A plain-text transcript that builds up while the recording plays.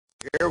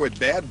Here with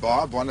Bad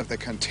Bob, one of the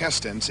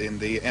contestants in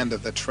the End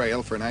of the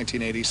Trail for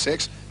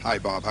 1986. Hi,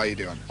 Bob. How you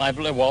doing?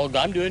 Well,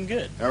 I'm doing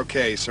good.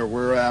 Okay, so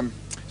we're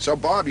so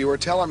Bob, you were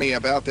telling me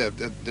about the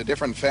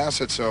different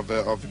facets of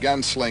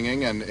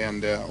gunslinging,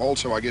 and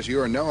also I guess you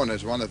are known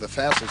as one of the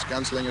fastest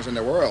gunslingers in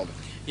the world.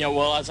 Yeah,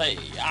 well,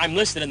 I'm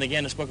listed in the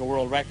Guinness Book of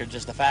World Records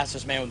as the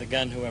fastest man with a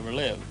gun who ever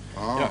lived.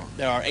 Oh.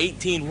 There are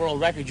 18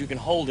 world records you can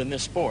hold in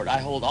this sport. I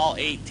hold all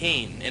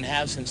 18 and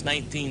have since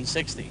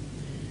 1960.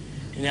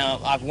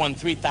 Now, I've won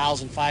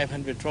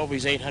 3,500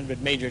 trophies,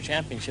 800 major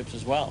championships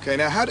as well. Okay,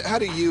 now how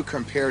do you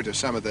compare to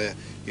some of the,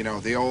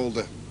 the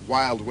old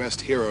Wild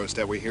West heroes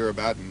that we hear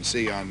about and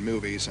see on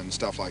movies and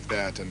stuff like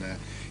that, and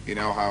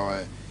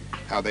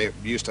how they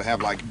used to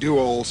have like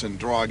duels and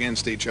draw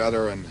against each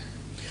other? And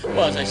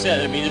well, as I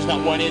said, there's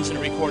not one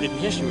incident recorded in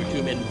history where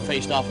two men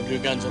faced off and drew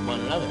guns at one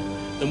another.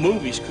 The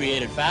movies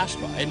created fast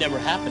draw. It never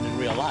happened in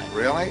real life.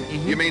 Really?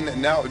 Mm-hmm. You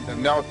mean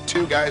no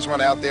two guys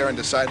went out there and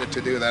decided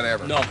to do that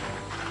ever? No.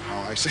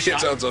 Oh, I see.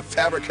 It's a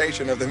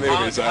fabrication of the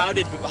movies. How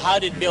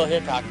did Bill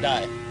Hickok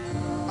die?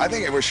 I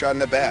think it was shot in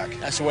the back.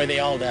 That's the way they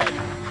all died.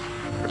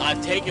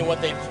 I've taken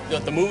what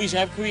the movies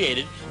have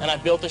created, and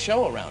I've built a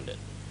show around it.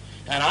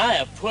 And I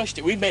have pushed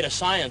it. We've made a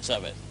science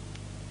of it.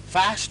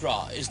 Fast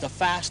draw is the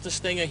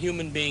fastest thing a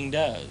human being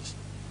does.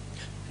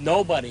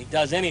 Nobody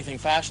does anything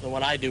faster than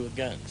what I do with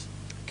guns.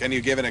 Can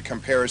you give it a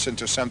comparison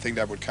to something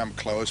that would come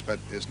close but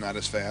is not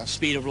as fast?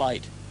 Speed of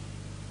light,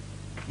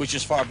 which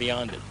is far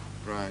beyond it.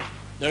 Right.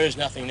 There is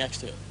nothing next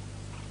to it.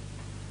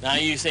 Now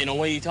you say, no,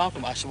 what are you talking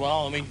about? I said,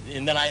 well,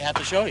 and then I have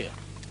to show you.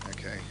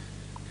 Okay.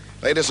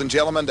 Ladies and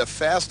gentlemen, the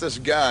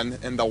fastest gun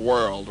in the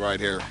world right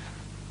here.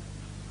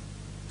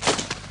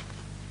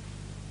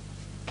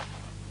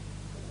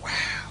 Wow.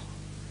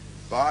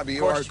 Bob,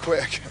 you are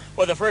quick.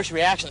 Well, the first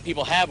reaction that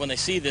people have when they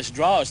see this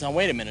draw is, now,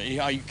 wait a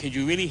minute, could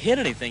you really hit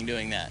anything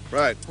doing that?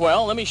 Right.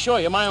 Well, let me show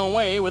you my own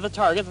way with a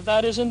target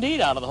that is indeed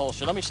out of the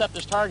holster. Let me set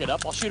this target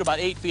up. I'll shoot about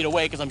 8 feet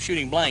away because I'm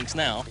shooting blanks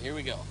now. Here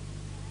we go.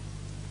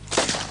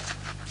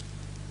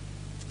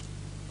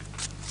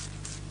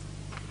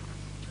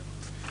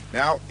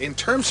 Now, in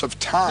terms of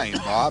time,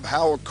 Bob,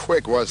 how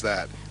quick was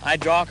that? I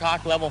draw,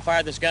 cock, level,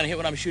 fire this gun, hit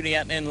what I'm shooting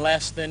at in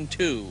less than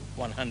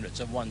 2/100ths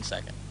of 1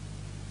 second.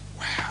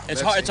 Wow.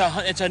 It's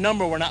hard. It's a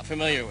number we're not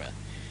familiar with.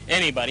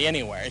 Anybody,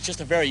 anywhere. It's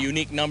just a very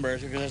unique number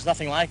because there's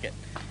nothing like it,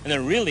 and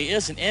there really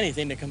isn't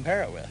anything to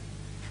compare it with.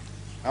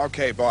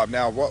 Okay, Bob.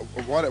 Now,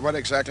 what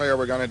exactly are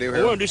we going to do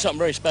here? We're going to do something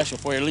very special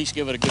for you. At least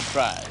give it a good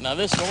try. Now,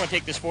 we're going to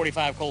take this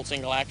 .45 Colt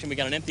single action. We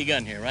got an empty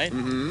gun here, right?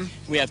 Mm-hmm.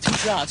 We have 2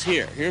 shots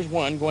here. Here's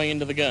one going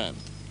into the gun.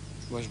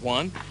 There's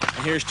one,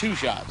 and here's 2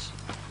 shots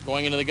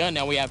going into the gun.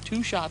 Now we have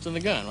 2 shots in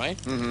the gun, right?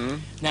 Mm-hmm.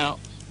 Now,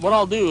 what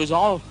I'll do is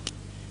I've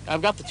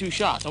got the 2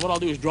 shots. And what I'll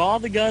do is draw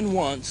the gun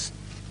once,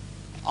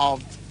 I'll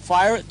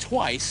fire it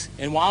twice,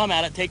 and while I'm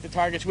at it, take the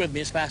targets with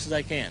me as fast as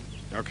I can.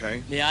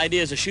 Okay. The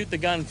idea is to shoot the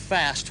gun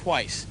fast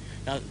twice.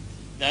 Now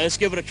let's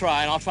give it a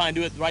try, and I'll try and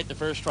do it right the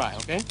first try,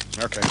 okay?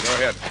 Okay, go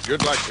ahead.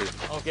 Good luck to you.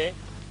 Okay.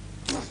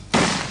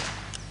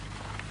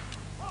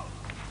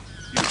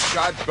 You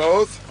shot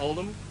both? Hold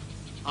them.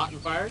 Hot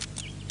and fired.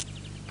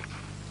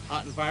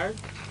 Hot and fired.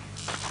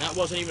 That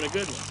wasn't even a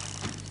good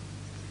one.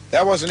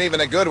 That wasn't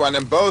even a good one,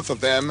 and both of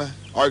them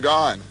are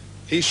gone.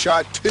 He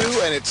shot 2,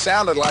 and it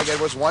sounded like it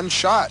was 1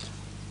 shot.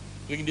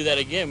 We can do that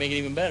again, make it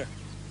even better.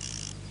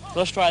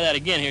 Let's try that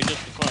again here just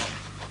for fun.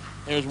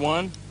 There's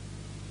 1.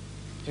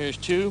 Here's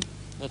 2.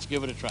 Let's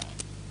give it a try.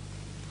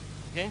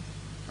 Okay?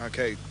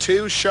 Okay,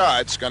 2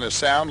 shots going to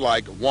sound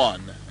like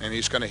 1, and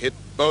he's going to hit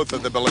both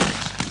of the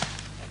balloons.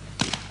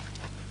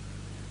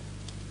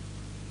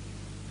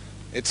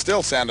 It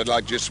still sounded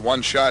like just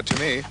 1 shot to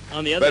me.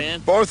 On the other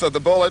hand, both of the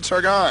bullets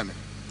are gone.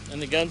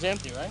 And the gun's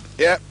empty, right?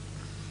 Yep.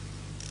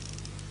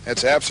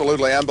 It's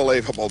absolutely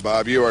unbelievable,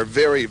 Bob. You are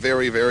very,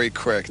 very, very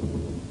quick.